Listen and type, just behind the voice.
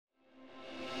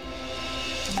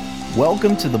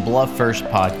Welcome to the Bluff First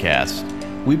podcast.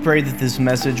 We pray that this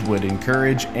message would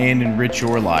encourage and enrich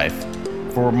your life.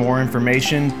 For more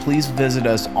information, please visit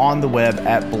us on the web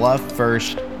at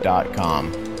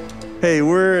blufffirst.com. Hey,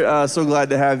 we're so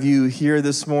glad to have you here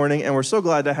this morning, and we're so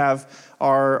glad to have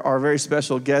our very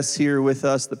special guests here with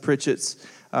us, the Pritchetts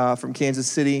from Kansas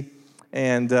City.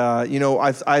 And,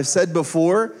 I've said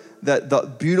before that the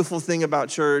beautiful thing about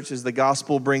church is the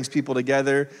gospel brings people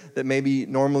together that maybe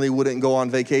normally wouldn't go on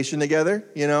vacation together,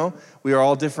 you know? We are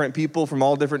all different people from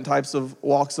all different types of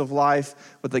walks of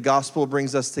life, but the gospel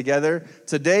brings us together.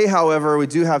 Today, however, we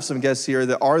do have some guests here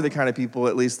that are the kind of people,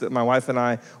 at least, that my wife and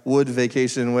I would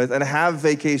vacation with and have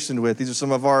vacationed with. These are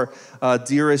some of our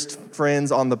dearest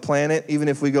friends on the planet. Even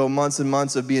if we go months and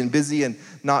months of being busy and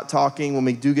not talking, when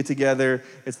we do get together,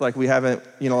 it's like we haven't,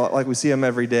 like we see them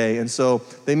every day. And so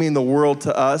they mean the world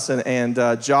to us. And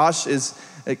Josh is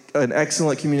an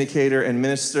excellent communicator and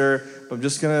minister. But I'm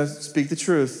just going to speak the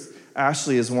truth.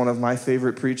 Ashley is one of my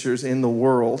favorite preachers in the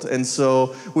world. And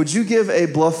so would you give a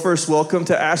Bluff First welcome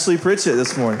to Ashley Pritchett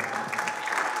this morning?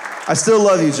 I still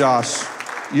love you, Josh.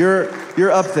 You're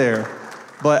up there.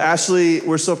 But Ashley,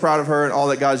 we're so proud of her and all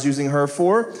that God's using her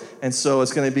for. And so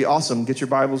it's going to be awesome. Get your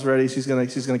Bibles ready. She's going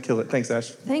to kill it. Thanks, Ash.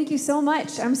 Thank you so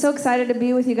much. I'm so excited to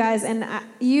be with you guys. And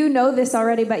you know this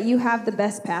already, but you have the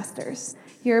best pastors.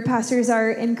 Your pastors are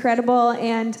incredible,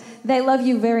 and they love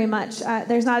you very much.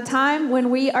 There's not a time when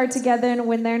we are together and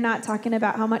when they're not talking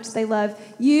about how much they love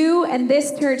you and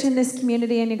this church and this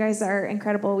community, and you guys are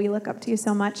incredible. We look up to you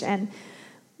so much, and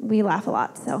we laugh a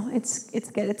lot, so it's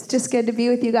good. It's just good to be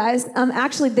with you guys.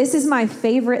 Actually, this is my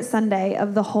favorite Sunday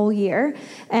of the whole year,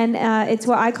 and it's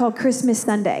what I call Christmas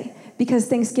Sunday, because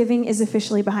Thanksgiving is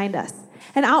officially behind us.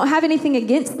 And I don't have anything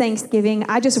against Thanksgiving.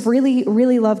 I just really,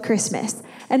 really love Christmas.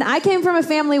 And I came from a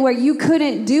family where you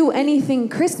couldn't do anything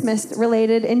Christmas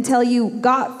related until you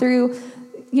got through,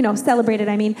 celebrated,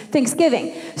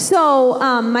 Thanksgiving. So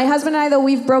my husband and I, though,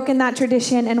 we've broken that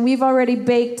tradition, and we've already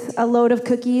baked a load of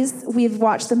cookies. We've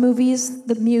watched the movies,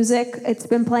 the music. It's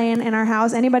been playing in our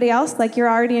house. Anybody else? Like, you're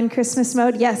already in Christmas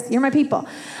mode? Yes, you're my people.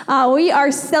 We are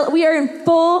in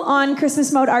full-on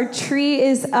Christmas mode. Our tree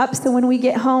is up, so when we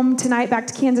get home tonight back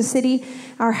to Kansas City,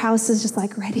 our house is just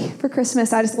like ready for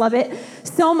Christmas. I just love it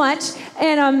so much.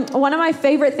 And one of my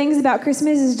favorite things about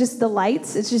Christmas is just the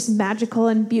lights. It's just magical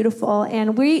and beautiful.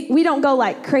 And we don't go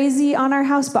like crazy on our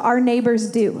house, but our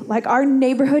neighbors do. Like, our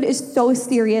neighborhood is so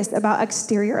serious about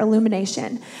exterior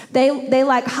illumination. They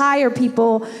like hire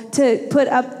people to put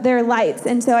up their lights.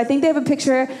 And so I think they have a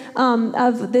picture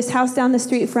of this house down the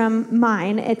street from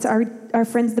mine. It's our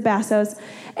friends, the Bassos.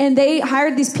 And they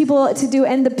hired these people to do,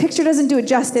 and the picture doesn't do it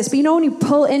justice, but when you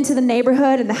pull into the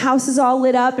neighborhood and the house is all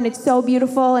lit up and it's so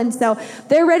beautiful, and so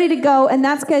they're ready to go, and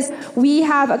that's because we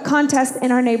have a contest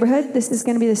in our neighborhood. This is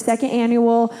going to be the second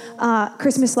annual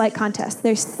Christmas light contest.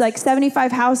 There's like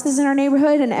 75 houses in our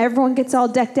neighborhood, and everyone gets all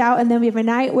decked out, and then we have a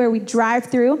night where we drive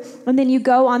through, and then you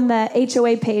go on the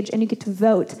HOA page and you get to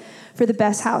vote for the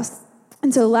best house.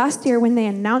 And so last year when they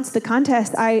announced the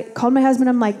contest, I called my husband.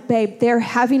 I'm like, babe, they're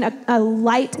having a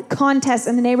light contest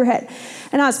in the neighborhood.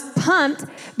 And I was pumped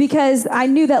because I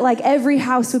knew that like every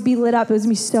house would be lit up. It was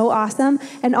going to be so awesome.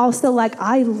 And also like,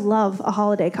 I love a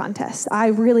holiday contest. I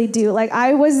really do. Like,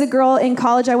 I was the girl in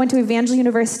college. I went to Evangel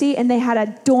University and they had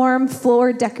a dorm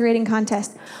floor decorating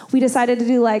contest. We decided to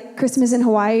do like Christmas in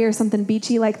Hawaii or something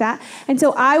beachy like that. And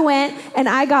so I went and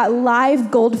I got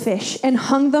live goldfish and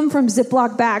hung them from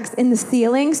Ziploc bags in the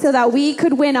ceiling so that we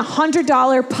could win a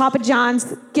 $100 Papa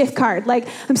John's gift card. Like,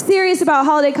 I'm serious about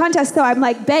holiday contests, so I'm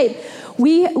like, babe,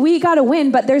 we got to win,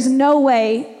 but there's no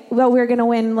way we're going to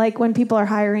win like when people are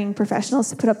hiring professionals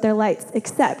to put up their lights,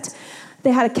 except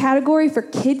they had a category for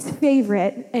kids'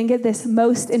 favorite, and get this,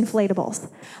 most inflatables.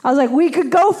 I was like, we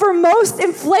could go for most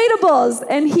inflatables.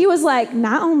 And he was like,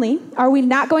 not only are we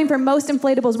not going for most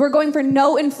inflatables, we're going for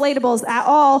no inflatables at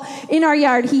all in our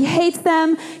yard. He hates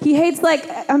them. He hates, like,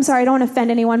 I'm sorry, I don't want to offend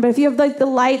anyone, but if you have like the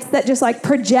lights that just like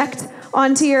project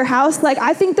onto your house, like,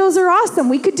 I think those are awesome.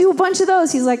 We could do a bunch of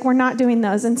those. He's like, we're not doing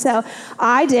those. And so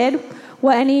I did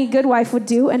what any good wife would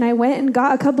do, and I went and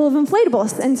got a couple of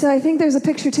inflatables. And so I think there's a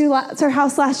picture too. It's our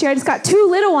house last year. I just got 2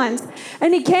 little ones.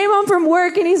 And he came home from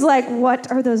work and he's like,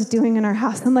 what are those doing in our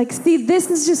house? I'm like, see,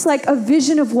 this is just like a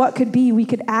vision of what could be. We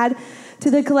could add to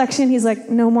the collection. He's like,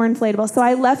 no more inflatables. So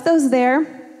I left those there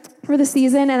for the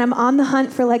season, and I'm on the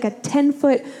hunt for like a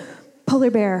 10-foot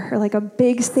polar bear or like a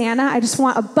big Santa. I just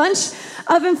want a bunch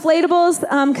of inflatables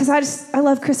because I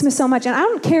love Christmas so much. And I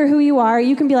don't care who you are.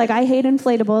 You can be like, I hate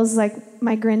inflatables, like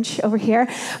my Grinch over here.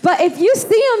 But if you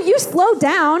see them, you slow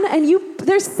down and you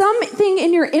there's something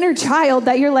in your inner child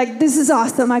that you're like, this is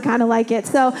awesome. I kind of like it.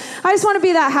 So I just want to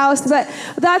be that house. But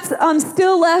that's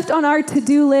still left on our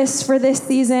to-do list for this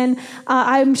season.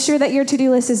 I'm sure that your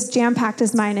to-do list is jam-packed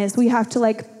as mine is. We have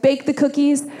to bake the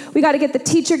cookies. We got to get the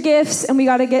teacher gifts, and we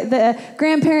got to get the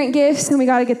grandparent gifts, and we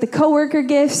got to get the coworker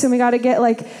gifts, and we got to get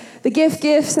the gift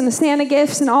gifts and the Santa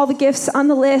gifts and all the gifts on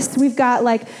the list. We've got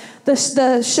the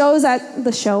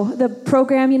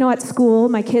program, at school.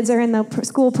 My kids are in the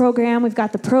school program. We've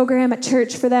got the program at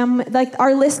church for them.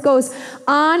 Our list goes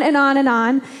on and on and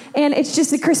on, and it's just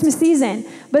the Christmas season.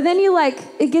 But then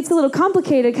it gets a little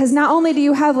complicated because not only do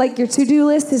you have your to-do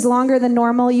list is longer than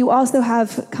normal, you also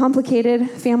have complicated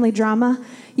family drama.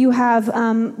 You have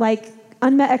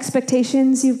unmet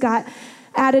expectations. You've got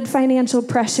added financial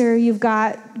pressure, you've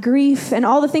got grief and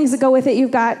all the things that go with it.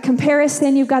 You've got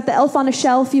comparison, you've got the elf on a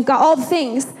shelf, you've got all the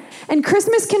things. And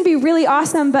Christmas can be really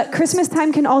awesome, but Christmas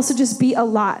time can also just be a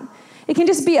lot. It can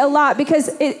just be a lot because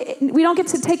we don't get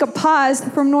to take a pause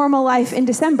from normal life in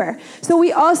December. So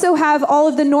we also have all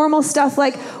of the normal stuff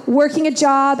like working a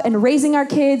job and raising our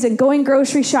kids and going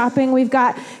grocery shopping. We've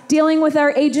got dealing with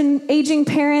our aging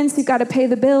parents. You've got to pay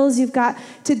the bills. You've got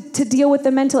to deal with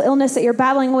the mental illness that you're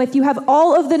battling with. You have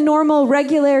all of the normal,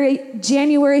 regular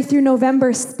January through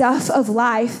November stuff of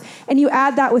life, and you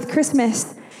add that with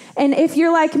Christmas. And if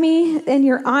you're like me and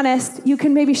you're honest, you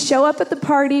can maybe show up at the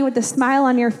party with a smile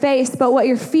on your face, but what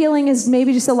you're feeling is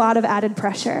maybe just a lot of added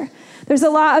pressure. There's a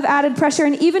lot of added pressure,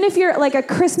 and even if you're like a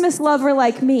Christmas lover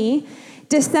like me,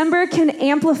 December can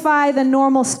amplify the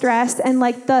normal stress and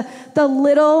the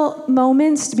little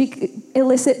moments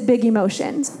elicit big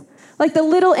emotions. The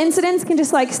little incidents can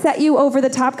just set you over the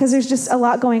top because there's just a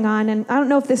lot going on. And I don't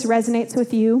know if this resonates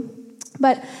with you,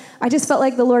 but I just felt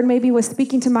like the Lord maybe was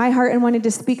speaking to my heart and wanted to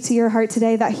speak to your heart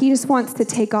today that he just wants to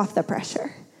take off the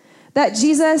pressure. That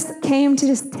Jesus came to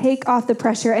just take off the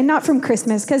pressure, and not from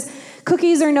Christmas, because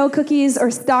cookies or no cookies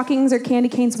or stockings or candy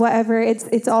canes, whatever,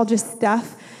 it's all just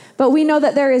stuff. But we know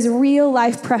that there is real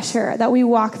life pressure that we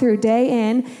walk through day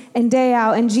in and day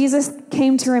out. And Jesus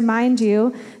came to remind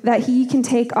you that he can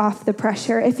take off the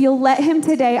pressure. If you'll let him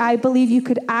today, I believe you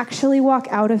could actually walk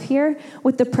out of here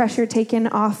with the pressure taken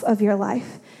off of your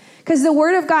life. Because the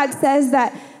word of God says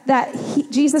that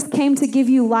Jesus came to give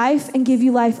you life and give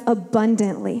you life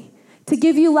abundantly. To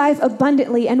give you life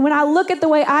abundantly. And when I look at the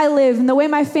way I live and the way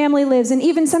my family lives, and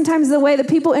even sometimes the way the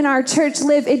people in our church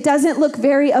live, it doesn't look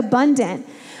very abundant.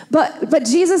 But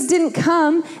Jesus didn't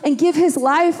come and give his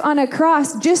life on a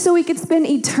cross just so we could spend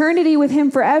eternity with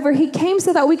him forever. He came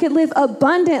so that we could live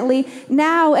abundantly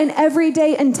now and every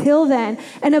day until then.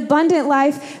 An abundant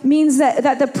life means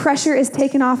that the pressure is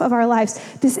taken off of our lives.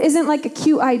 This isn't like a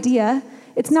cute idea.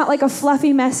 It's not like a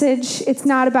fluffy message. It's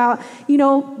not about,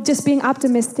 just being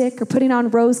optimistic or putting on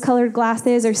rose-colored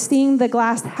glasses or seeing the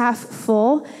glass half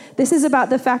full. This is about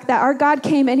the fact that our God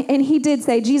came and he did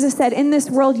say, Jesus said, in this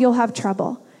world you'll have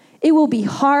trouble. It will be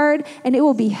hard and it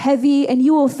will be heavy and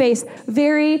you will face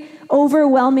very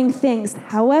overwhelming things.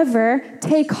 However,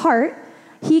 take heart.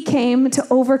 He came to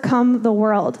overcome the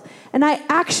world. And I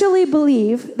actually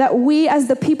believe that we as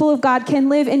the people of God can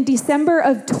live in December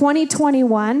of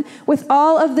 2021 with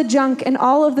all of the junk and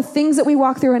all of the things that we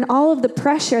walk through and all of the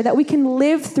pressure, that we can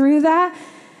live through that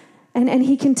and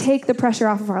he can take the pressure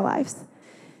off of our lives.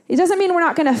 It doesn't mean we're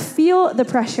not going to feel the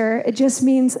pressure. It just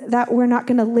means that we're not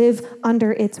going to live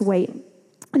under its weight.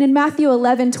 And in Matthew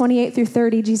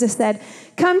 11:28-30, Jesus said,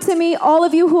 "Come to me, all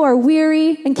of you who are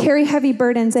weary and carry heavy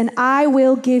burdens, and I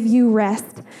will give you rest.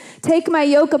 Take my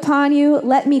yoke upon you.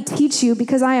 Let me teach you,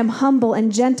 because I am humble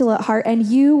and gentle at heart, and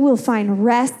you will find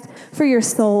rest for your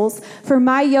souls. For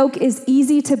my yoke is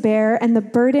easy to bear, and the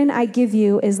burden I give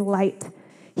you is light."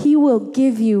 He will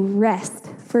give you rest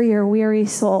for your weary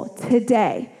soul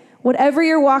today. Whatever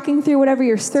you're walking through, whatever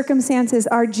your circumstances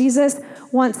are, Jesus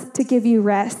wants to give you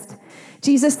rest.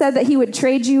 Jesus said that he would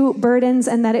trade you burdens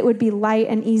and that it would be light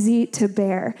and easy to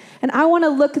bear. And I want to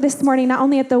look this morning not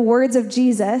only at the words of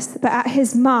Jesus, but at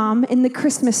his mom in the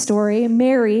Christmas story,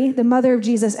 Mary, the mother of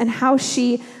Jesus, and how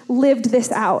she lived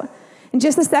this out. In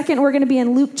just a second, we're going to be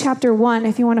in Luke chapter 1,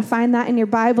 if you want to find that in your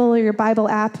Bible or your Bible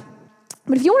app.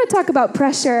 But if you want to talk about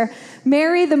pressure,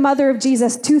 Mary, the mother of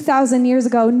Jesus, 2,000 years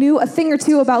ago, knew a thing or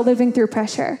two about living through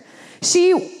pressure.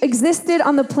 She existed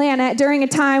on the planet during a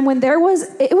time when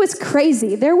it was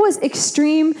crazy. There was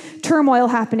extreme turmoil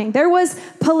happening. There was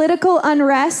political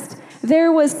unrest.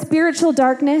 There was spiritual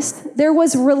darkness. There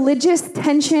was religious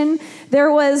tension.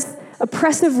 There was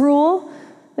oppressive rule.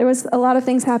 There was a lot of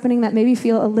things happening that maybe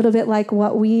feel a little bit like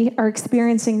what we are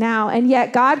experiencing now. And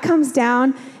yet God comes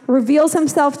down, reveals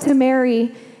himself to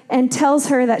Mary, and tells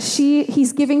her that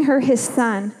he's giving her his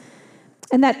son.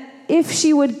 and that if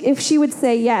she would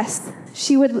say yes,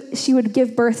 she would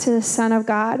give birth to the Son of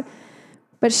God.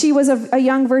 But she was a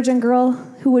young virgin girl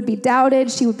who would be doubted,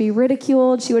 she would be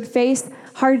ridiculed, she would face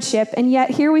hardship, and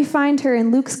yet here we find her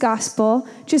in Luke's gospel,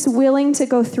 just willing to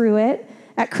go through it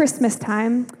at Christmas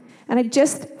time. And I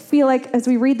just feel like as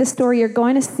we read the story, you're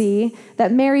going to see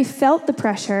that Mary felt the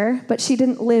pressure, but she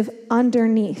didn't live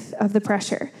underneath of the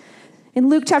pressure. In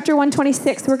Luke chapter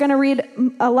 126, we're going to read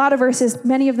a lot of verses.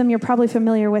 Many of them you're probably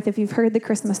familiar with if you've heard the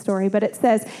Christmas story. But it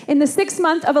says, in the 6th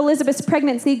month of Elizabeth's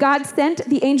pregnancy, God sent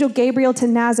the angel Gabriel to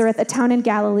Nazareth, a town in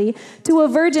Galilee, to a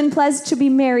virgin pledged to be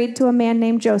married to a man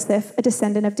named Joseph, a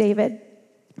descendant of David.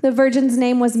 The virgin's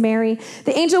name was Mary.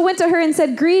 The angel went to her and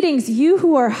said, "Greetings, you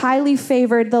who are highly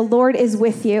favored, the Lord is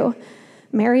with you."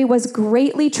 Mary was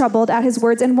greatly troubled at his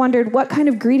words and wondered what kind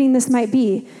of greeting this might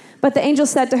be. But the angel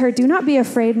said to her, "Do not be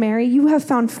afraid, Mary. You have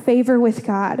found favor with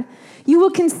God. You will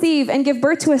conceive and give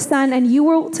birth to a son, and you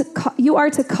are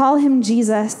to call him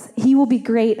Jesus. He will be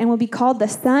great and will be called the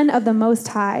Son of the Most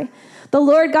High. The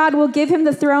Lord God will give him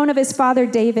the throne of his father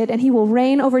David, and he will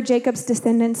reign over Jacob's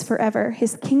descendants forever.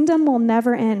 His kingdom will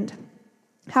never end."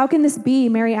 "How can this be?"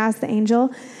 Mary asked the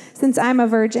angel, "since I'm a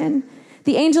virgin?"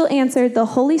 The angel answered, "The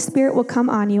Holy Spirit will come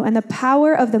on you, and the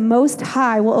power of the Most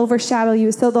High will overshadow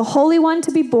you. So the Holy One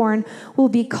to be born will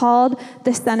be called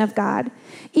the Son of God.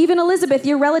 Even Elizabeth,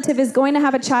 your relative, is going to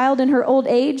have a child in her old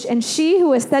age, and she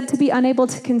who is said to be unable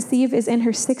to conceive is in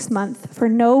her 6th month, for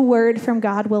no word from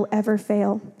God will ever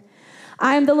fail."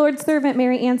 "I am the Lord's servant,"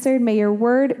 Mary answered. "May your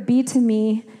word be to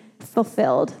me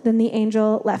fulfilled." Then the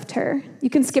angel left her.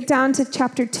 You can skip down to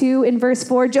chapter 2 in verse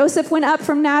 4. Joseph went up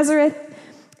from Nazareth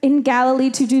in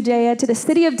Galilee to Judea, to the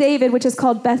city of David, which is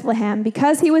called Bethlehem,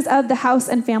 because he was of the house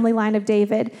and family line of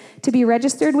David, to be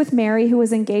registered with Mary, who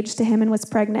was engaged to him and was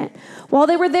pregnant. While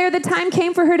they were there, the time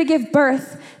came for her to give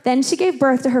birth. Then she gave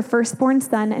birth to her firstborn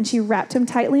son, and she wrapped him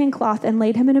tightly in cloth and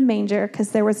laid him in a manger, because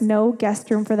there was no guest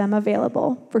room for them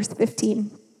available. Verse 15.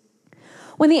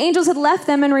 When the angels had left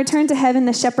them and returned to heaven,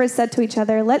 the shepherds said to each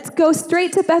other, "Let's go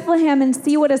straight to Bethlehem and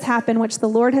see what has happened, which the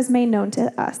Lord has made known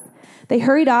to us." They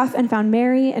hurried off and found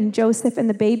Mary and Joseph and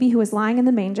the baby who was lying in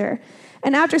the manger.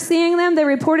 And after seeing them, they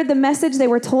reported the message they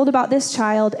were told about this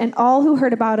child, and all who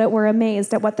heard about it were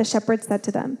amazed at what the shepherds said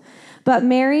to them. But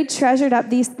Mary treasured up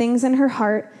these things in her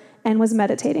heart and was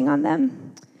meditating on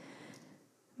them.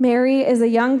 Mary is a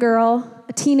young girl,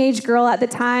 a teenage girl at the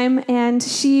time, and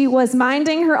she was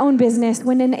minding her own business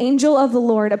when an angel of the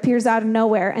Lord appears out of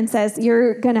nowhere and says,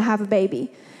 "You're going to have a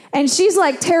baby." And she's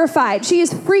like terrified. She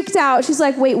is freaked out. She's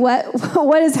like, "Wait, what?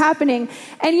 What is happening?"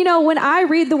 And you know, when I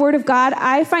read the word of God,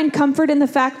 I find comfort in the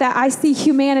fact that I see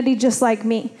humanity just like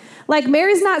me. Like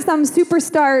Mary's not some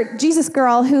superstar Jesus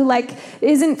girl who like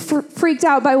isn't freaked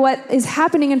out by what is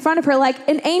happening in front of her. Like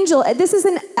an angel, this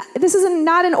is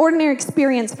not an ordinary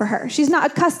experience for her. She's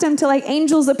not accustomed to like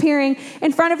angels appearing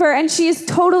in front of her, and she is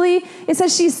totally, it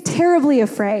says she's terribly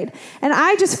afraid. And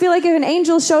I just feel like if an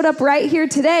angel showed up right here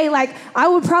today, like I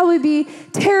would probably be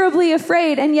terribly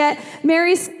afraid. And yet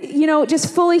Mary's,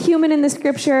 just fully human in the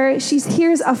scripture. She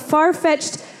hears a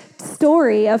far-fetched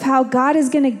story of how God is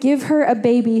going to give her a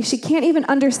baby. She can't even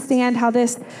understand how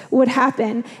this would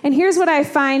happen. And here's what I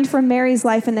find from Mary's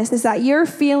life in this, is that your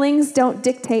feelings don't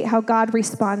dictate how God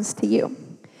responds to you.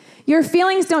 Your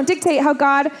feelings don't dictate how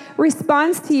God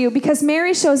responds to you, because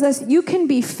Mary shows us you can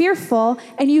be fearful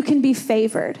and you can be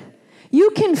favored.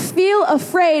 You can feel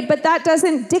afraid, but that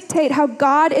doesn't dictate how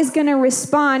God is going to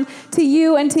respond to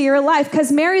you and to your life,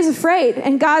 because Mary's afraid,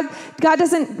 and God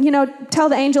doesn't, tell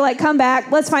the angel, like, "Come back,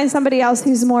 let's find somebody else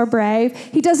who's more brave."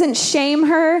 He doesn't shame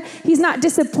her. He's not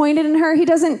disappointed in her. He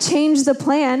doesn't change the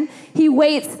plan. He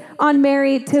waits on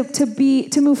Mary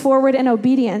to move forward in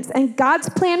obedience. And God's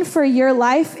plan for your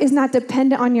life is not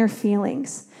dependent on your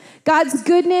feelings. God's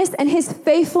goodness and his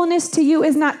faithfulness to you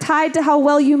is not tied to how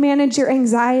well you manage your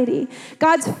anxiety.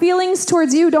 God's feelings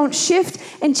towards you don't shift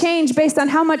and change based on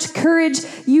how much courage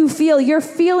you feel. Your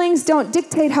feelings don't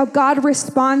dictate how God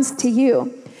responds to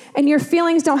you. And your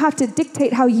feelings don't have to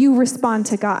dictate how you respond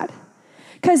to God.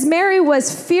 Because Mary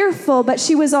was fearful, but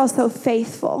she was also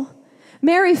faithful.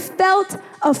 Mary felt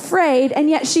afraid,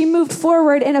 and yet she moved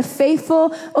forward in a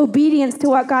faithful obedience to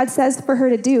what God says for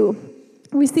her to do.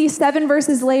 We see 7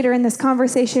 verses later in this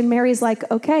conversation, Mary's like,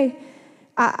 "Okay,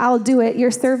 I'll do it. Your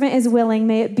servant is willing.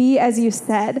 May it be as you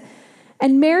said."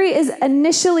 And Mary is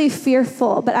initially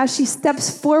fearful, but as she steps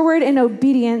forward in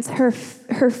obedience, her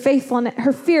faithfulness,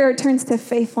 her fear turns to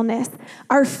faithfulness.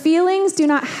 Our feelings do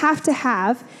not have to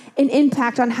have an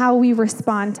impact on how we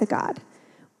respond to God.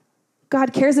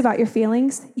 God cares about your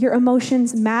feelings. Your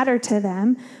emotions matter to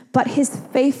them, but his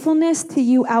faithfulness to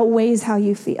you outweighs how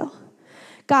you feel.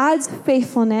 God's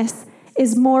faithfulness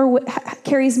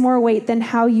carries more weight than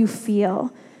how you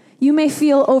feel. You may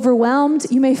feel overwhelmed.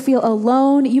 You may feel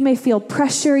alone. You may feel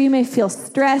pressure. You may feel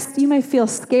stressed. You may feel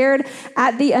scared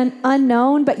at the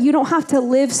unknown, but you don't have to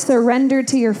live surrendered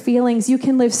to your feelings. You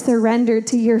can live surrendered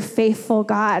to your faithful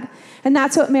God. And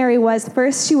that's what Mary was.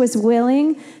 First, she was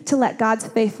willing to let God's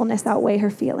faithfulness outweigh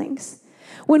her feelings.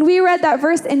 When we read that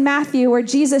verse in Matthew where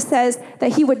Jesus says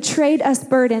that he would trade us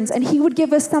burdens and he would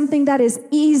give us something that is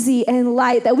easy and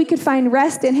light, that we could find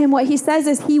rest in him, what he says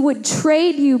is he would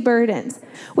trade you burdens,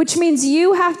 which means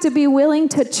you have to be willing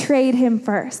to trade him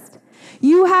first.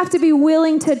 You have to be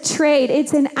willing to trade.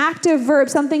 It's an active verb,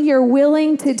 something you're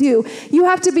willing to do. You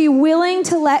have to be willing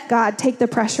to let God take the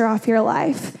pressure off your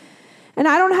life. And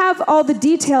I don't have all the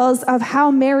details of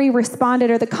how Mary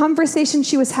responded or the conversation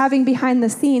she was having behind the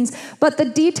scenes, but the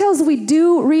details we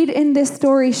do read in this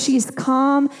story, she's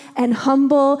calm and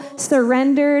humble,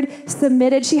 surrendered,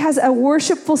 submitted. She has a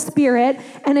worshipful spirit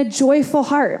and a joyful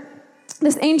heart.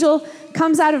 This angel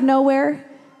comes out of nowhere.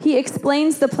 He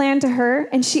explains the plan to her,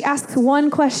 and she asks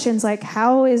one question, like,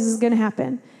 how is this going to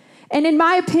happen? And in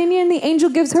my opinion, the angel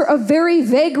gives her a very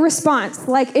vague response.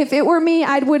 Like, if it were me,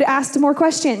 I would ask more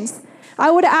questions. I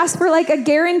would ask for like a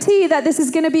guarantee that this is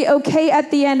going to be okay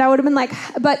at the end. I would have been like,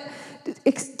 but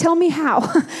tell me how.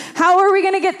 How are we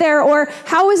going to get there? Or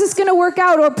how is this going to work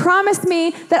out? Or promise me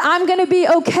that I'm going to be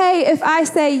okay if I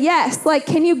say yes. Like,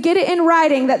 can you get it in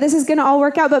writing that this is going to all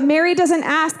work out? But Mary doesn't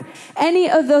ask any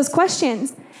of those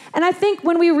questions. And I think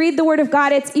when we read the Word of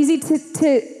God, it's easy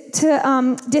to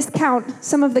discount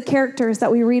some of the characters that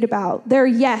we read about.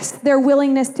 Their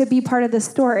willingness to be part of the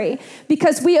story,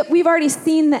 because we've already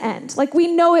seen the end. Like, we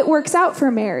know it works out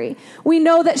for Mary. We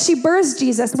know that she births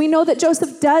Jesus. We know that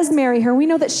Joseph does marry her. We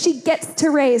know that she gets to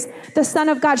raise the Son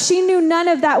of God. She knew none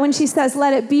of that when she says,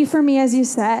 "Let it be for me as you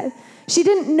said." She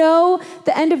didn't know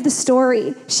the end of the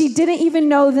story. She didn't even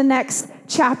know the next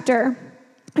chapter.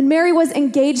 And Mary was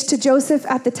engaged to Joseph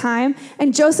at the time,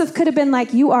 and Joseph could have been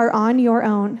like, "You are on your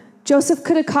own." Joseph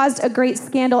could have caused a great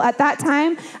scandal. At that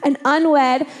time, an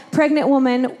unwed pregnant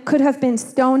woman could have been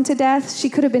stoned to death. She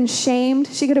could have been shamed.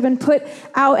 She could have been put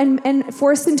out and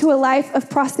forced into a life of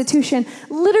prostitution.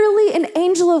 Literally, an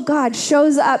angel of God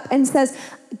shows up and says,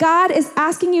 God is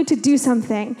asking you to do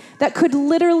something that could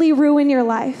literally ruin your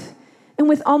life. And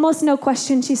with almost no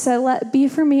question, she said, "Let it be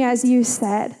for me as you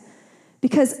said."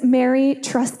 Because Mary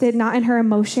trusted not in her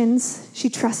emotions, she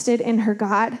trusted in her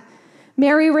God.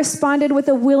 Mary responded with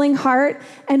a willing heart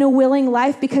and a willing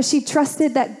life because she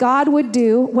trusted that God would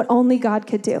do what only God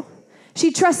could do. She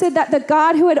trusted that the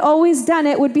God who had always done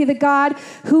it would be the God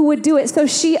who would do it. So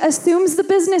she assumes the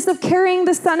business of carrying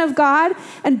the Son of God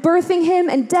and birthing him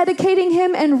and dedicating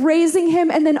him and raising him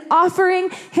and then offering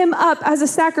him up as a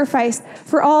sacrifice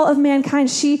for all of mankind.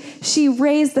 She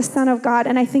raised the Son of God,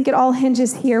 and I think it all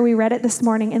hinges here. We read it this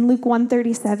morning in Luke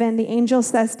 1:37. The angel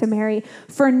says to Mary,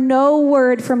 "For no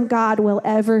word from God will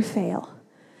ever fail."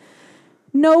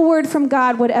 No word from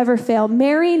God would ever fail.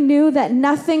 Mary knew that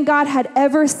nothing God had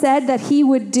ever said that he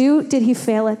would do, did he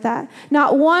fail at that.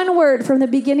 Not one word from the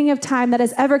beginning of time that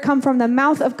has ever come from the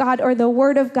mouth of God or the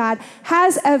word of God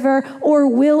has ever or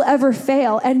will ever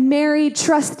fail. And Mary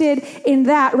trusted in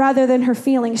that rather than her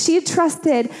feelings. She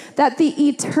trusted that the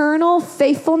eternal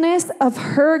faithfulness of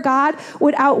her God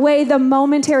would outweigh the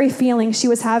momentary feelings she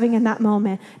was having in that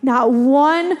moment. Not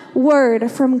one word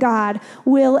from God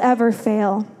will ever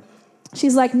fail.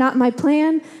 She's like, "Not my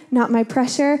plan, not my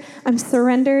pressure. I'm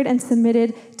surrendered and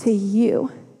submitted to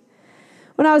you."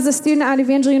 When I was a student at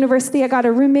Evangel University, I got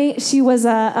a roommate. She was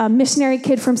a missionary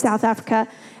kid from South Africa.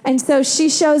 And so she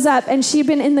shows up, and she'd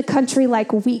been in the country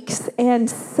like weeks. And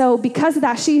so because of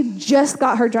that, she just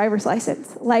got her driver's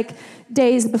license, like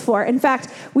days before. In fact,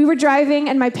 we were driving,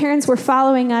 and my parents were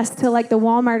following us to like the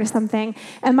Walmart or something.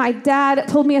 And my dad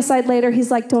pulled me aside later.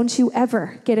 He's like, "Don't you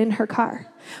ever get in her car."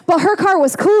 But her car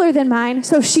was cooler than mine,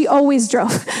 so she always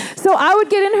drove. So I would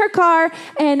get in her car,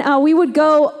 and we would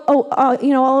go,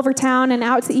 all over town and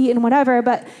out to eat and whatever.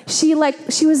 But she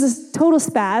was this total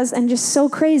spaz and just so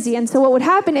crazy. And so what would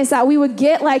happen is that we would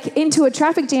get like into a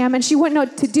traffic jam, and she wouldn't know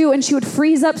what to do, and she would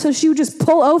freeze up, so she would just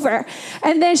pull over,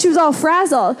 and then she was all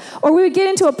frazzled. Or we would get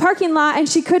into a parking lot, and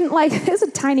she couldn't it was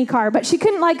a tiny car, but she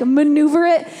couldn't maneuver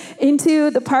it into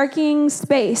the parking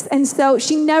space, and so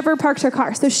she never parked her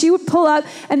car. So she would pull up,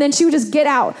 and then she would just get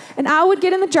out. And I would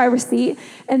get in the driver's seat,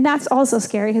 and that's also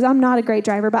scary because I'm not a great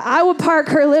driver, but I would park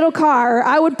her little car, or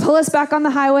I would pull us back on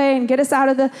the highway and get us out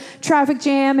of the traffic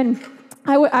jam, and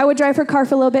I would drive her car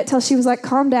for a little bit till she was like,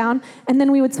 "Calm down," and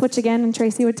then we would switch again, and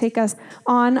Tracy would take us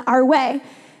on our way.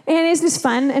 And it's just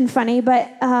fun and funny, but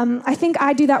I think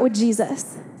I do that with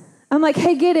Jesus. I'm like,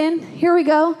 hey, get in. Here we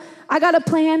go. I got a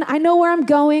plan. I know where I'm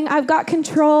going. I've got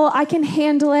control. I can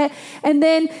handle it. And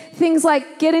then things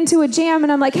like get into a jam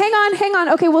and I'm like, hang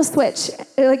on. Okay, we'll switch.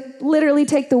 Like literally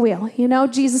take the wheel,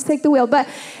 Jesus, take the wheel.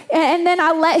 And then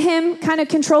I let him kind of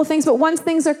control things. But once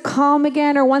things are calm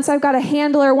again, or once I've got a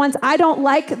handle, or once I don't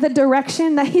like the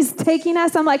direction that he's taking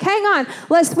us, I'm like, hang on,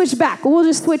 let's switch back. We'll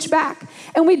just switch back.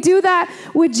 And we do that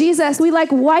with Jesus. We like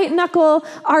white knuckle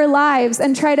our lives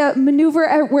and try to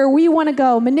maneuver where we want to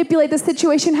go, manipulate the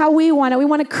situation how we want it. We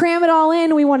want to cram it all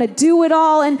in. We want to do it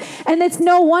all. And it's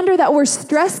no wonder that we're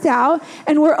stressed out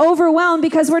and we're overwhelmed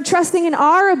because we're trusting in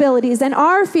our abilities and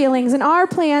our feelings and our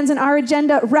plans and our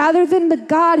agenda rather than the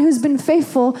God who's been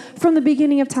faithful from the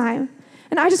beginning of time.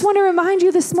 And I just want to remind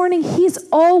you this morning, he's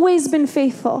always been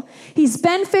faithful. He's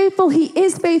been faithful. He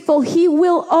is faithful. He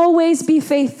will always be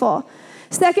faithful.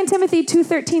 2 Timothy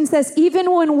 2:13 says,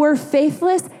 even when we're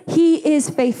faithless, he is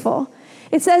faithful.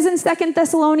 It says in 2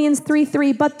 Thessalonians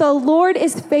 3:3, but the Lord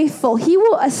is faithful. He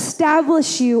will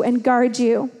establish you and guard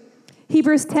you.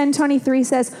 Hebrews 10:23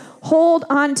 says, hold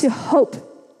on to hope,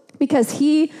 because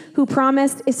he who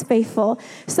promised is faithful.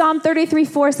 Psalm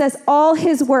 33:4 says, all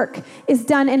his work is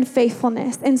done in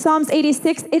faithfulness. In Psalms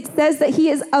 86, it says that he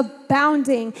is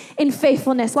abounding in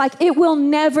faithfulness, like it will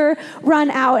never run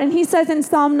out. And he says in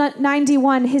Psalm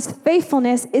 91, his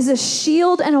faithfulness is a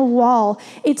shield and a wall.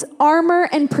 It's armor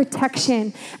and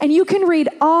protection. And you can read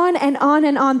on and on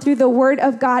and on through the word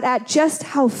of God at just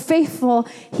how faithful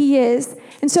he is.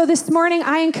 And so this morning,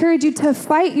 I encourage you to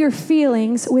fight your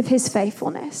feelings with his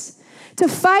faithfulness. To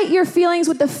fight your feelings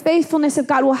with the faithfulness of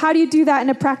God. Well, how do you do that in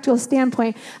a practical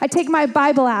standpoint? I take my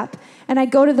Bible app and I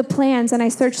go to the plans and I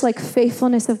search like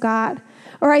faithfulness of God.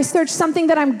 Or I search something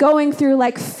that I'm going through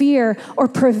like fear or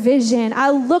provision.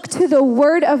 I look to the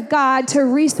word of God to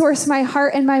resource my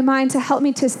heart and my mind to help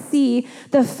me to see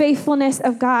the faithfulness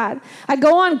of God. I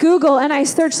go on Google and I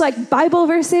search like Bible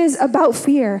verses about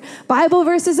fear, Bible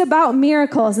verses about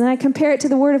miracles, and I compare it to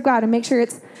the word of God and make sure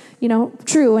it's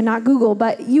true and not Google,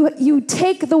 but you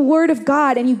take the word of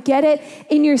God and you get it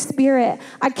in your spirit.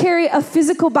 I carry a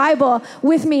physical Bible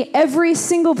with me every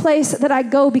single place that I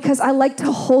go because I like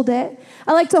to hold it.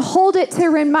 I like to hold it to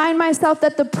remind myself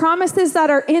that the promises that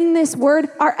are in this word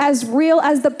are as real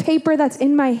as the paper that's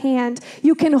in my hand.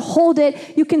 You can hold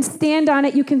it, you can stand on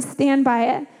it, you can stand by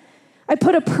it. I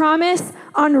put a promise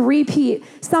on repeat,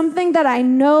 something that I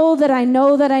know that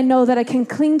I can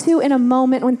cling to in a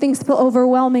moment when things feel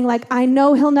overwhelming, like I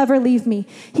know he'll never leave me.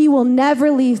 He will never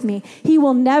leave me. He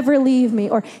will never leave me.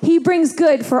 Or he brings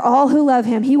good for all who love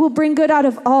him. He will bring good out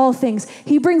of all things.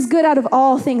 He brings good out of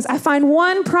all things. I find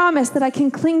one promise that I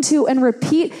can cling to and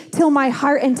repeat till my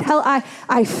heart, until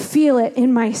I feel it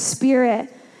in my spirit.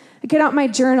 I get out my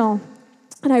journal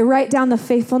and I write down the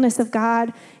faithfulness of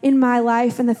God in my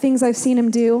life and the things I've seen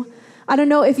him do. I don't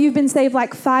know if you've been saved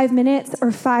like 5 minutes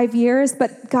or 5 years,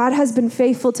 but God has been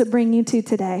faithful to bring you to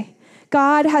today.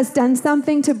 God has done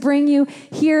something to bring you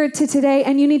here to today,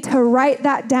 and you need to write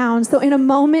that down. So in a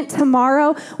moment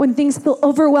tomorrow, when things feel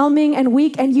overwhelming and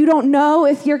weak, and you don't know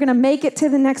if you're going to make it to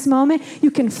the next moment,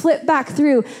 you can flip back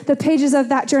through the pages of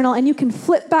that journal, and you can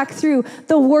flip back through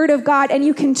the word of God, and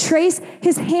you can trace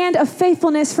his hand of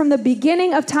faithfulness from the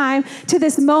beginning of time to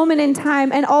this moment in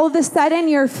time. And all of a sudden,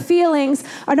 your feelings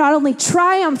are not only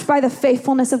triumphed by the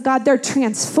faithfulness of God, they're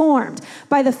transformed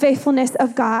by the faithfulness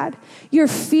of God. Your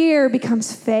fear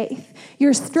becomes faith.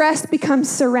 Your stress becomes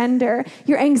surrender.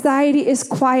 Your anxiety is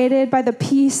quieted by the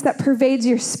peace that pervades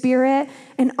your spirit,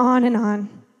 and on and on.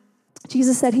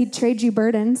 Jesus said he'd trade you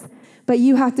burdens, but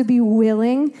you have to be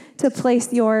willing to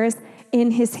place yours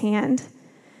in his hand.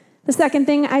 The second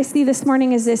thing I see this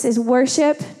morning is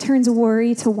worship turns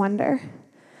worry to wonder.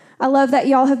 I love that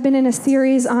y'all have been in a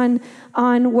series on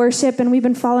worship, and we've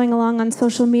been following along on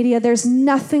social media. There's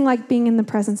nothing like being in the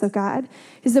presence of God.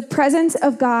 Because the presence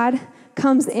of God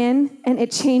comes in and it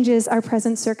changes our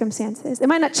present circumstances. It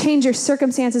might not change your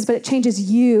circumstances, but it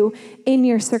changes you in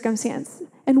your circumstance.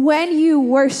 And when you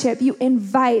worship, you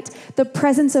invite the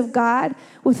presence of God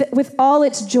with all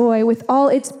its joy, with all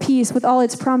its peace, with all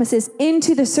its promises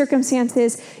into the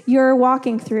circumstances you're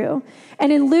walking through.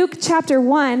 And in Luke chapter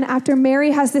 1, after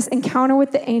Mary has this encounter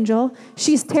with the angel,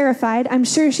 she's terrified. I'm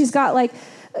sure she's got like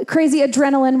crazy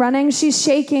adrenaline running. She's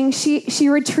shaking. She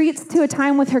retreats to a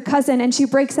time with her cousin, and she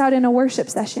breaks out in a worship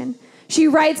session. She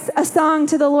writes a song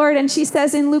to the Lord, and she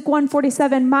says in Luke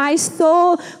 1:47, "My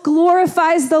soul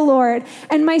glorifies the Lord,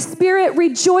 and my spirit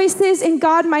rejoices in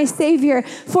God my Savior,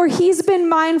 for he's been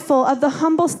mindful of the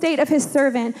humble state of his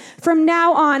servant. From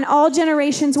now on, all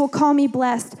generations will call me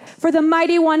blessed, for the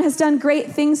mighty one has done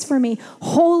great things for me.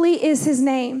 Holy is his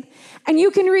name." And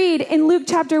you can read in Luke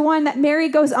chapter 1 that Mary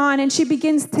goes on and she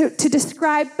begins to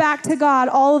describe back to God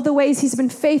all of the ways he's been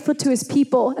faithful to his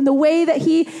people and the way that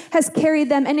he has carried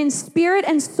them. And in spirit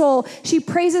and soul, she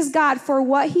praises God for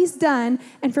what he's done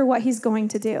and for what he's going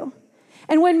to do.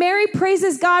 And when Mary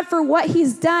praises God for what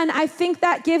he's done, I think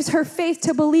that gives her faith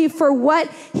to believe for what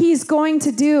he's going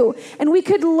to do. And we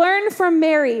could learn from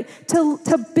Mary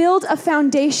to build a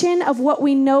foundation of what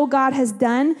we know God has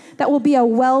done that will be a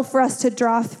well for us to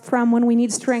draw from when we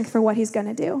need strength for what he's going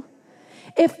to do.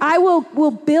 If I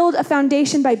will build a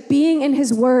foundation by being in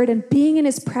his word and being in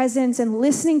his presence and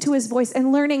listening to his voice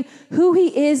and learning who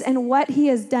he is and what he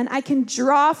has done, I can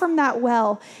draw from that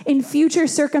well in future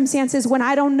circumstances when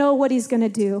I don't know what he's going to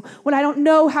do, when I don't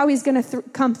know how he's going to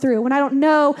come through, when I don't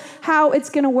know how it's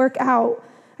going to work out.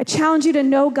 I challenge you to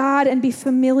know God and be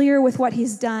familiar with what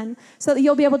he's done so that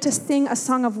you'll be able to sing a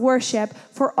song of worship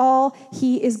for all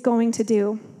he is going to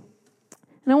do.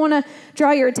 And I want to draw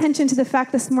your attention to the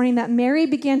fact this morning that Mary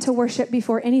began to worship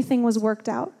before anything was worked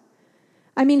out.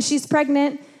 I mean, she's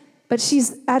pregnant, but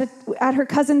she's at her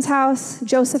cousin's house.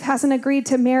 Joseph hasn't agreed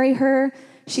to marry her.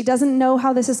 She doesn't know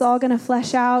how this is all going to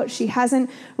flesh out. She hasn't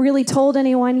really told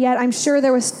anyone yet. I'm sure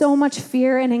there was so much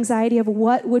fear and anxiety of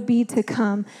what would be to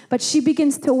come. But she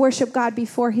begins to worship God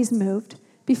before he's moved,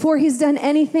 before he's done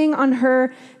anything on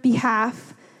her behalf.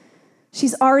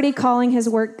 She's already calling his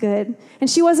work good. And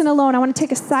she wasn't alone. I want to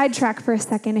take a sidetrack for a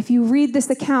second. If you read this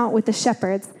account with the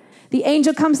shepherds, the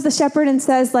angel comes to the shepherd and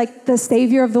says, like, the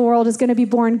Savior of the world is going to be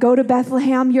born. Go to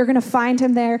Bethlehem. You're going to find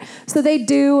him there. So they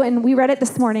do, and we read it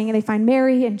this morning, and they find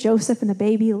Mary and Joseph and the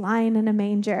baby lying in a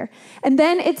manger. And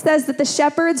then it says that the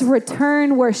shepherds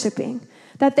return worshiping,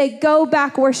 that they go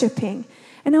back worshiping.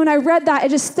 And when I read that, it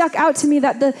just stuck out to me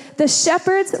that the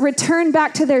shepherds return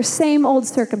back to their same old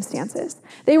circumstances.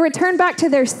 They returned back to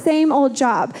their same old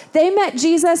job. They met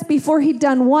Jesus before he'd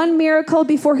done one miracle,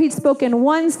 before he'd spoken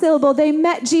one syllable. They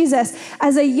met Jesus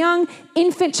as a young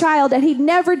infant child, and he'd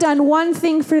never done one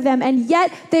thing for them. And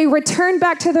yet they returned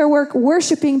back to their work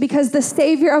worshiping because the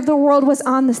Savior of the world was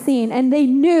on the scene. And they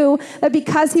knew that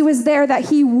because he was there, that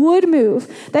he would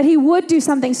move, that he would do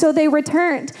something. So they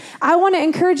returned. I want to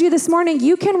encourage you this morning,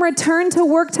 you can return to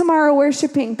work tomorrow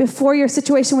worshiping before your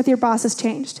situation with your boss has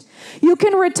changed. You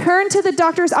can return to the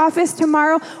doctor's office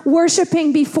tomorrow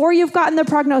worshiping before you've gotten the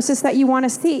prognosis that you want to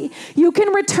see. You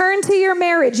can return to your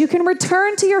marriage. You can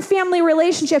return to your family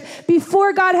relationship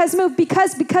before God has moved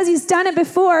because he's done it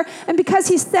before and because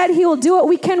he said he will do it.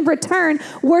 We can return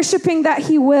worshiping that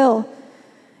he will.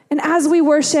 And as we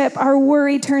worship, our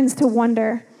worry turns to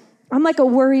wonder. I'm like a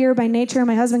worrier by nature.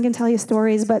 My husband can tell you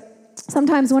stories, but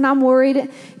sometimes when I'm worried,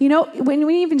 when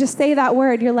we even just say that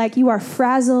word, you're like, you are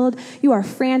frazzled, you are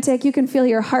frantic, you can feel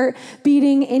your heart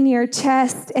beating in your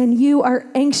chest, and you are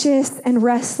anxious and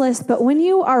restless. But when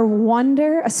you are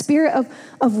a spirit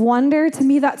of wonder, to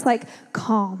me, that's like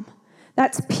calm.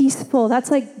 That's peaceful.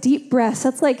 That's like deep breaths.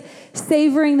 That's like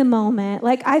savoring the moment.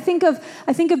 Like I think of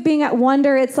being at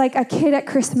wonder. It's like a kid at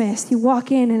Christmas. You walk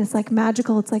in and it's like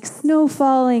magical. It's like snow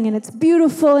falling and it's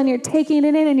beautiful and you're taking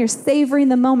it in and you're savoring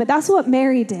the moment. That's what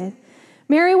Mary did.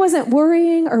 Mary wasn't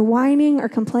worrying or whining or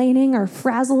complaining or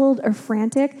frazzled or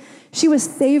frantic. She was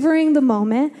savoring the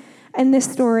moment. And this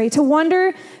story, to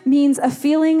wonder means a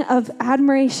feeling of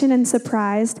admiration and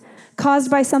surprise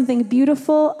caused by something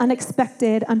beautiful,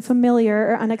 unexpected, unfamiliar,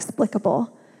 or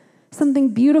inexplicable. Something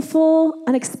beautiful,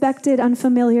 unexpected,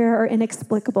 unfamiliar, or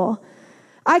inexplicable.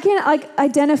 I can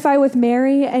identify with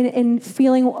Mary and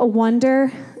feeling a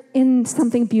wonder in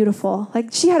something beautiful. Like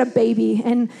she had a baby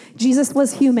and Jesus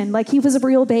was human, like he was a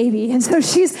real baby. And so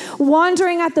she's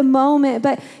wandering at the moment.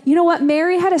 But you know what?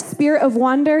 Mary had a spirit of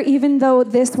wonder, even though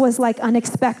this was like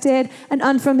unexpected and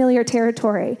unfamiliar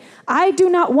territory. I do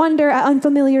not wonder at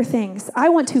unfamiliar things. I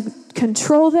want to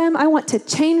control them. I want to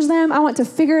change them. I want to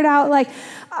figure it out. Like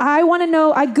I want to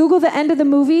know, I Google the end of the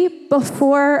movie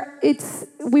before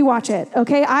we watch it,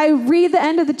 okay? I read the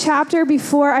end of the chapter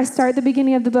before I start the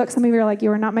beginning of the book. Some of you are like,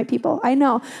 you are not my people. I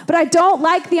know. But I don't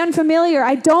like the unfamiliar.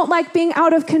 I don't like being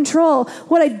out of control.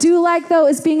 What I do like, though,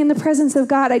 is being in the presence of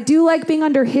God. I do like being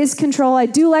under his control. I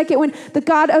do like it when the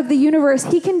God of the universe,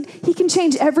 he can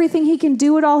change everything. He can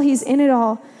do it all. He's in it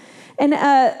all. In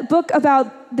a book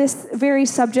about this very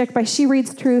subject by She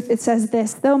Reads Truth, it says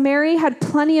this: though Mary had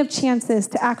plenty of chances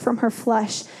to act from her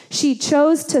flesh, she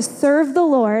chose to serve the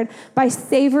Lord by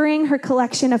savoring her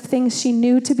collection of things she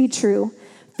knew to be true,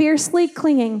 fiercely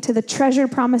clinging to the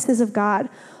treasured promises of God,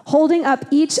 holding up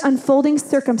each unfolding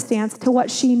circumstance to what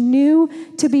she knew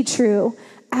to be true,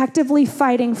 actively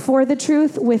fighting for the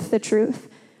truth with the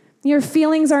truth. Your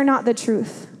feelings are not the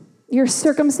truth. Your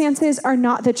circumstances are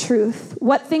not the truth.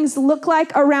 What things look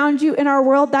like around you in our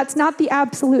world, that's not the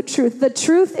absolute truth. The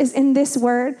truth is in this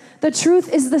word. The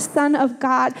truth is the Son of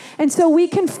God. And so we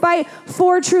can fight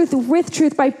for truth, with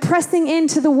truth, by pressing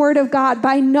into the word of God,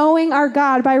 by knowing our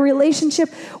God, by relationship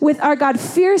with our God,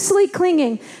 fiercely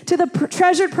clinging to the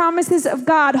treasured promises of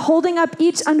God, holding up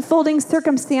each unfolding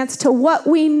circumstance to what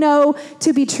we know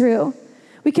to be true.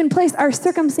 We can place our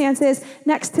circumstances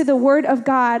next to the word of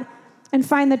God and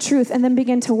find the truth and then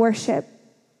begin to worship.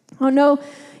 I know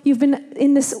you've been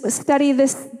in this study,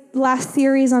 this last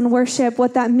series on worship,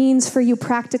 what that means for you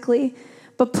practically.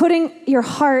 But putting your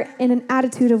heart in an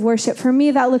attitude of worship, for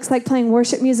me, that looks like playing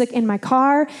worship music in my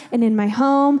car and in my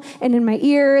home and in my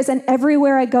ears and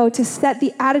everywhere I go to set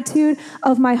the attitude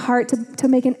of my heart, to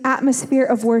make an atmosphere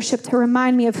of worship, to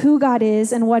remind me of who God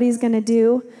is and what he's going to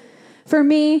do. For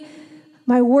me,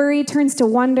 my worry turns to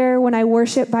wonder when I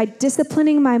worship by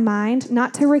disciplining my mind,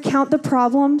 not to recount the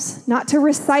problems, not to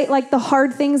recite like the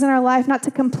hard things in our life, not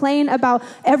to complain about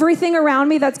everything around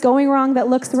me that's going wrong, that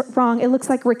looks wrong. It looks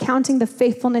like recounting the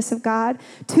faithfulness of God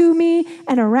to me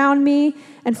and around me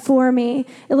and for me.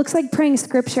 It looks like praying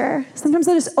scripture. Sometimes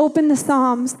I'll just open the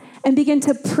Psalms and begin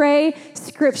to pray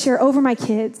scripture over my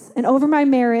kids and over my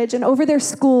marriage and over their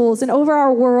schools and over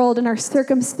our world and our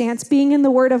circumstance, being in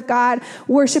the word of God,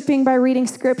 worshiping by reading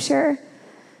scripture.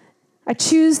 I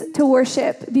choose to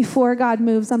worship before God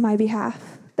moves on my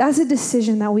behalf. That's a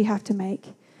decision that we have to make.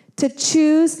 To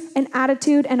choose an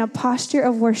attitude and a posture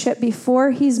of worship before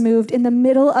he's moved in the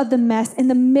middle of the mess, in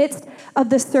the midst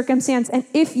of the circumstance. And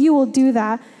if you will do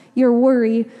that, your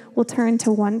worry will turn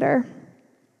to wonder.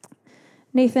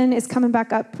 Nathan is coming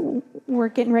back up. We're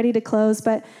getting ready to close,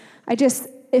 but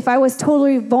if I was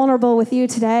totally vulnerable with you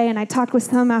today, and I talked with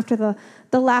some after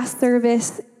the last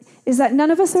service, is that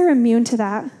none of us are immune to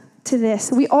that, to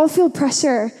this. We all feel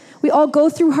pressure. We all go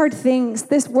through hard things.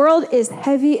 This world is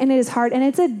heavy and it is hard, and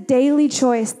it's a daily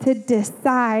choice to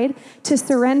decide to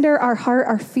surrender our heart,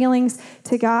 our feelings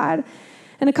to God.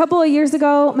 And a couple of years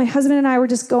ago, my husband and I were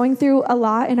just going through a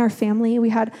lot in our family.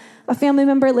 We had a family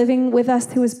member living with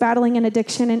us who was battling an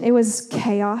addiction, and it was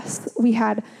chaos. We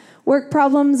had work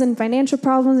problems and financial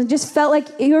problems, and just felt like,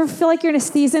 you ever feel like you're in a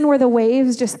season where the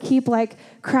waves just keep like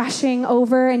crashing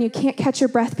over and you can't catch your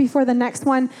breath before the next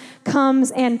one comes?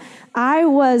 And I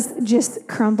was just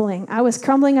crumbling. I was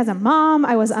crumbling as a mom.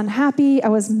 I was unhappy. I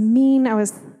was mean. I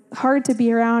was hard to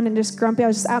be around and just grumpy. I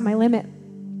was just at my limit.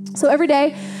 So every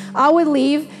day I would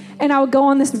leave and I would go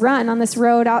on this run on this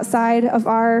road outside of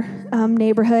our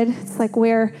neighborhood. It's like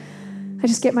where I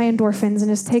just get my endorphins and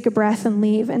just take a breath and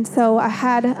leave. And so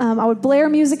I would blare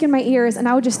music in my ears and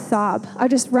I would just sob. I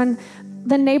would just run.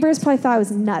 The neighbors probably thought I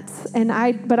was nuts.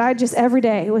 But I just every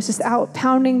day was just out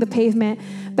pounding the pavement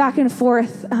back and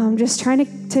forth, just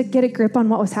trying to get a grip on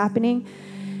what was happening.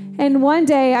 And one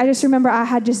day I just remember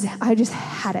I just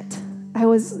had it. I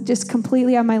was just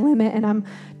completely on my limit, and I'm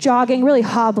jogging, really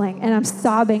hobbling, and I'm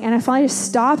sobbing. And I finally just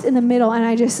stopped in the middle, and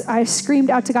I screamed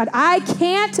out to God, I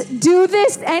can't do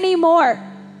this anymore.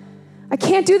 I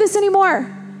can't do this anymore.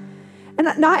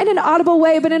 And not in an audible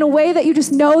way, but in a way that you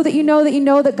just know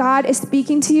that God is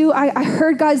speaking to you. I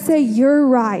heard God say, you're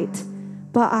right,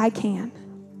 but I can.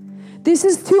 This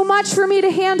is too much for me to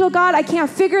handle, God. I can't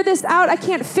figure this out. I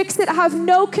can't fix it. I have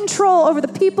no control over the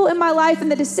people in my life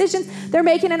and the decisions they're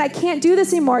making, and I can't do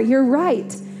this anymore. You're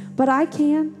right, but I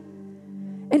can.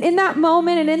 And in that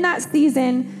moment and in that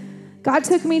season, God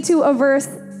took me to a verse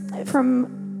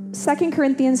from 2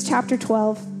 Corinthians chapter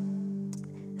 12.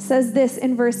 It says this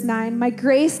in verse 9, my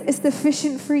grace is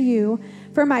sufficient for you,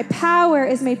 for my power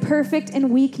is made perfect in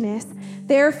weakness.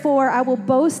 Therefore, I will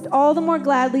boast all the more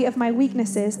gladly of my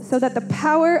weaknesses, so that the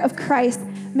power of Christ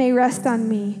may rest on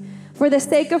me. For the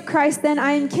sake of Christ, then,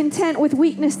 I am content with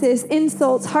weaknesses,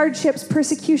 insults, hardships,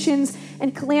 persecutions,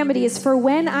 and calamities. For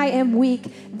when I am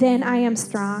weak, then I am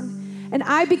strong. And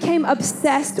I became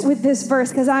obsessed with this verse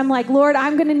because I'm like, Lord,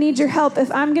 I'm going to need your help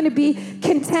if I'm going to be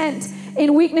content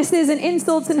in weaknesses and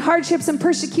insults and hardships and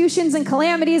persecutions and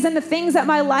calamities and the things that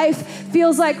my life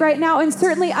feels like right now. And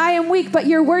certainly I am weak, but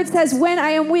your word says when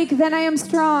I am weak, then I am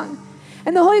strong.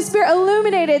 And the Holy Spirit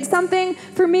illuminated something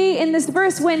for me in this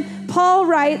verse when Paul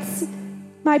writes,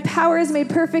 my power is made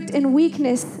perfect in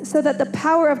weakness so that the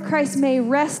power of Christ may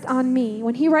rest on me.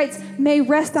 When he writes may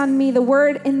rest on me, the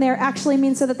word in there actually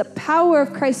means so that the power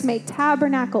of Christ may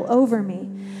tabernacle over me.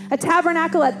 A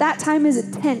tabernacle at that time is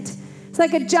a tent. It's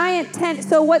like a giant tent.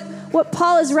 So what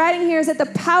Paul is writing here is that the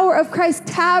power of Christ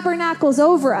tabernacles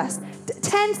over us.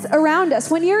 Tents around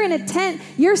us. When you're in a tent,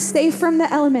 you're safe from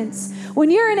the elements. When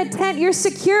you're in a tent, you're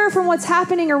secure from what's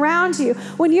happening around you.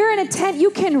 When you're in a tent,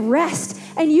 you can rest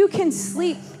and you can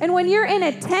sleep. And when you're in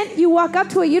a tent, you walk up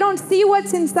to it, you don't see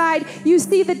what's inside, you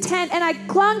see the tent. And I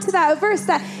clung to that verse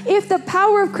that if the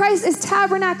power of Christ is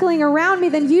tabernacling around me,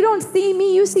 then you don't see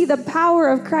me, you see the power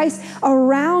of Christ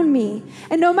around me.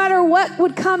 And no matter what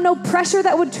would come, no pressure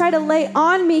that would try to lay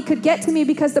on me could get to me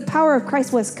because the power of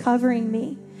Christ was covering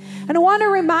me. And I want to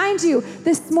remind you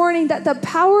this morning that the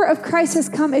power of Christ has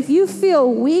come. If you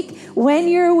feel weak, when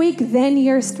you're weak, then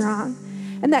you're strong.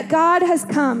 And that God has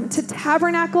come to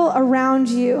tabernacle around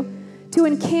you, to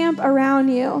encamp around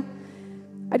you.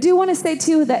 I do want to say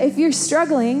too that if you're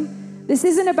struggling, this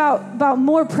isn't about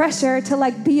more pressure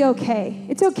to be okay.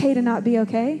 It's okay to not be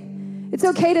okay. It's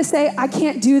okay to say, I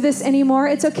can't do this anymore.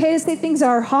 It's okay to say things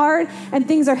are hard and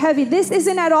things are heavy. This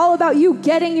isn't at all about you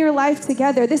getting your life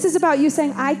together. This is about you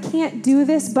saying, I can't do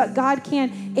this, but God can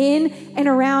in and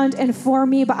around and for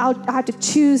me, but I have to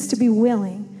choose to be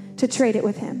willing to trade it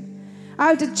with him. I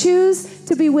have to choose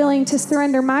to be willing to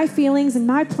surrender my feelings and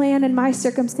my plan and my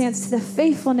circumstance to the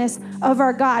faithfulness of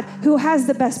our God, who has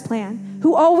the best plan,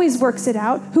 who always works it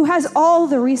out, who has all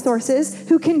the resources,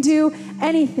 who can do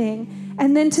anything.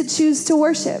 And then to choose to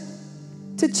worship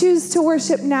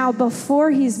now before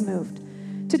he's moved,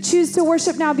 to choose to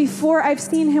worship now before I've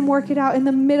seen him work it out in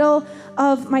the middle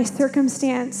of my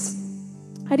circumstance.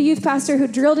 I had a youth pastor who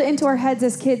drilled it into our heads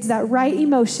as kids that right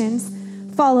emotions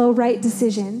follow right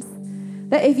decisions.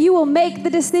 That if you will make the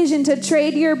decision to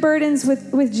trade your burdens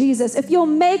with Jesus, if you'll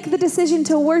make the decision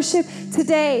to worship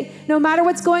today, no matter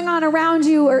what's going on around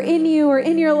you or in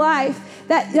your life,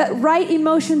 that right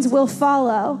emotions will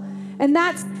follow. And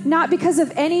that's not because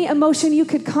of any emotion you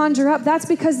could conjure up. That's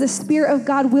because the Spirit of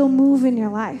God will move in your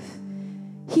life.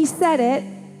 He said it,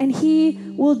 and he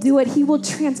will do it. He will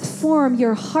transform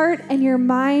your heart and your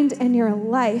mind and your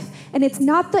life. And it's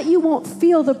not that you won't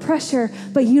feel the pressure,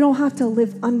 but you don't have to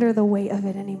live under the weight of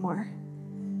it anymore.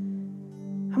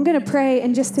 I'm going to pray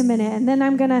in just a minute, and then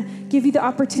I'm going to give you the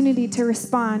opportunity to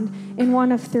respond in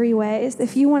one of three ways.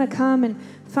 If you want to come and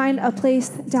find a place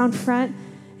down front,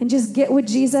 and just get with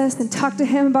Jesus and talk to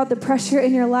him about the pressure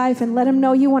in your life and let him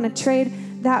know you want to trade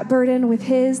that burden with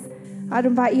his, I'd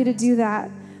invite you to do that.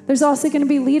 There's also going to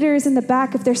be leaders in the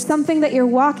back. If there's something that you're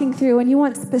walking through and you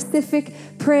want specific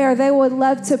prayer, they would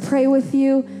love to pray with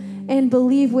you and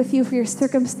believe with you for your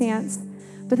circumstance.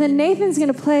 But then Nathan's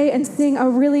going to play and sing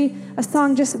a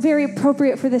song just very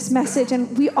appropriate for this message.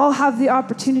 And we all have the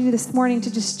opportunity this morning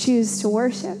to just choose to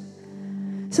worship.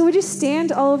 So would you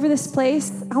stand all over this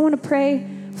place? I want to pray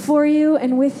for you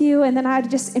and with you, and then I'd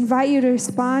just invite you to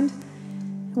respond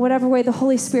in whatever way the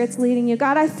Holy Spirit's leading you.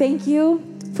 God, I thank you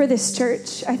for this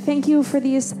church. I thank you for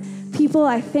these people.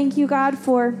 I thank you, God,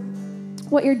 for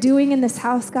what you're doing in this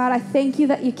house, God. I thank you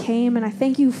that you came, and I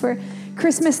thank you for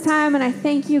Christmas time, and I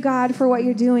thank you, God, for what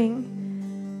you're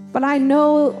doing. But I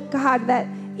know, God, that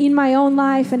in my own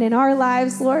life and in our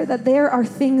lives, Lord, that there are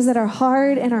things that are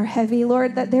hard and are heavy,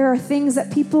 Lord, that there are things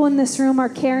that people in this room are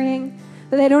carrying,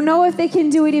 that they don't know if they can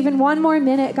do it even one more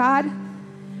minute, God.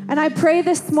 And I pray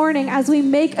this morning as we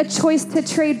make a choice to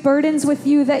trade burdens with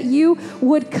you, that you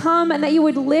would come and that you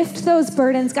would lift those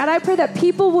burdens. God, I pray that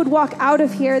people would walk out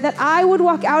of here, that I would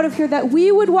walk out of here, that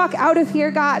we would walk out of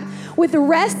here, God, with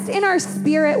rest in our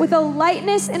spirit, with a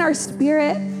lightness in our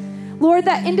spirit. Lord,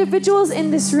 that individuals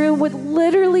in this room would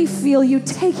literally feel you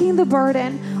taking the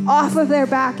burden off of their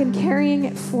back and carrying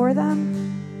it for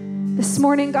them. This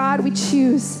morning, God, we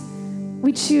choose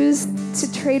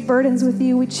to trade burdens with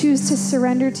you. We choose to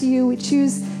surrender to you. We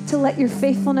choose to let your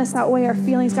faithfulness outweigh our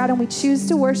feelings, God, and we choose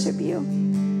to worship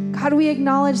you. God, we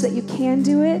acknowledge that you can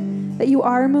do it, that you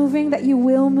are moving, that you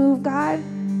will move, God.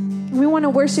 We want to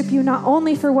worship you not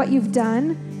only for what you've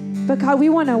done, but God, we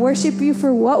want to worship you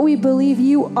for what we believe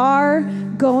you are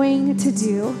going to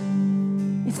do.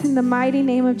 It's in the mighty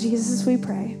name of Jesus we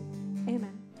pray.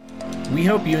 Amen. We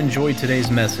hope you enjoyed today's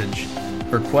message.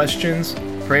 For questions,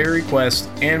 prayer requests,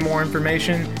 and more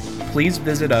information, please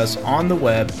visit us on the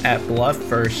web at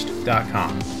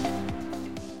blufffirst.com.